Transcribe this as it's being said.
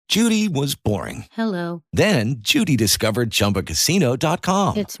Judy was boring. Hello. Then Judy discovered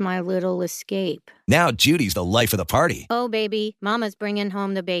ChumbaCasino.com. It's my little escape. Now Judy's the life of the party. Oh, baby, mama's bringing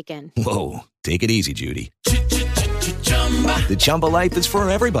home the bacon. Whoa, take it easy, Judy. The Chumba life is for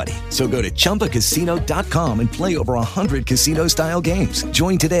everybody. So go to ChumbaCasino.com and play over 100 casino-style games.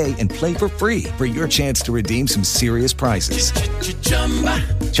 Join today and play for free for your chance to redeem some serious prizes.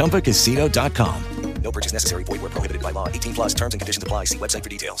 ChumbaCasino.com. No purchase necessary. Void where prohibited by law. 18 plus terms and conditions apply. See website for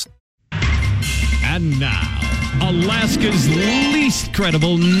details. And now, Alaska's least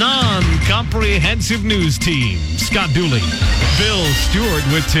credible, non-comprehensive news team. Scott Dooley, Bill Stewart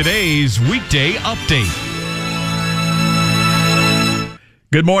with today's weekday update.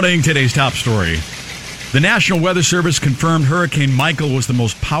 Good morning. Today's top story. The National Weather Service confirmed Hurricane Michael was the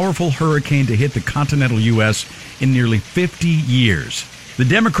most powerful hurricane to hit the continental U.S. in nearly 50 years. The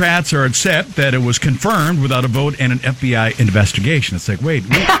Democrats are upset that it was confirmed without a vote and an FBI investigation. It's like, wait,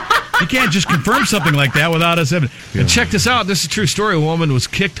 you can't just confirm something like that without us having... And check this out. This is a true story. A woman was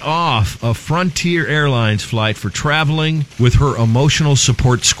kicked off a Frontier Airlines flight for traveling with her emotional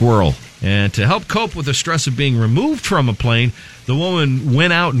support squirrel. And to help cope with the stress of being removed from a plane, the woman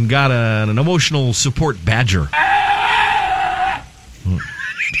went out and got an emotional support badger.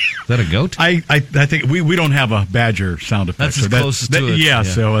 Is that a goat? I think we don't have a badger sound effect. That's as close to it. Yeah,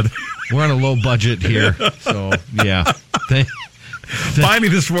 so... We're on a low budget here, so yeah. Finally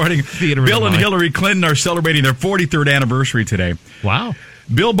this morning, Bill and Hillary Clinton are celebrating their 43rd anniversary today. Wow.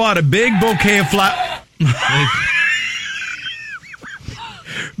 Bill bought a big bouquet of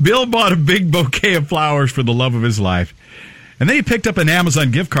Bill bought a big bouquet of flowers for the love of his life. And then he picked up an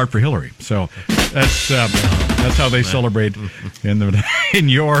Amazon gift card for Hillary. So that's how they celebrate in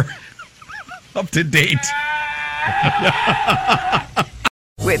your up-to-date.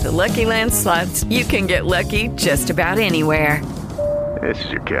 With the Lucky Land Slots, you can get lucky just about anywhere. This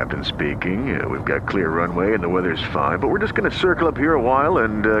is your captain speaking. We've got clear runway and the weather's fine, but we're just going to circle up here a while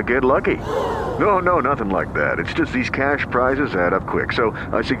and get lucky. No, nothing like that. It's just these cash prizes add up quick. So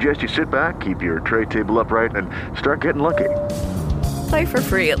I suggest you sit back, keep your tray table upright, and start getting lucky. Play for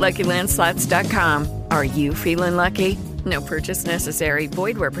free at LuckyLandSlots.com. Are you feeling lucky? No purchase necessary.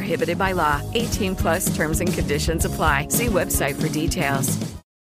 Void where prohibited by law. 18 plus terms and conditions apply. See website for details.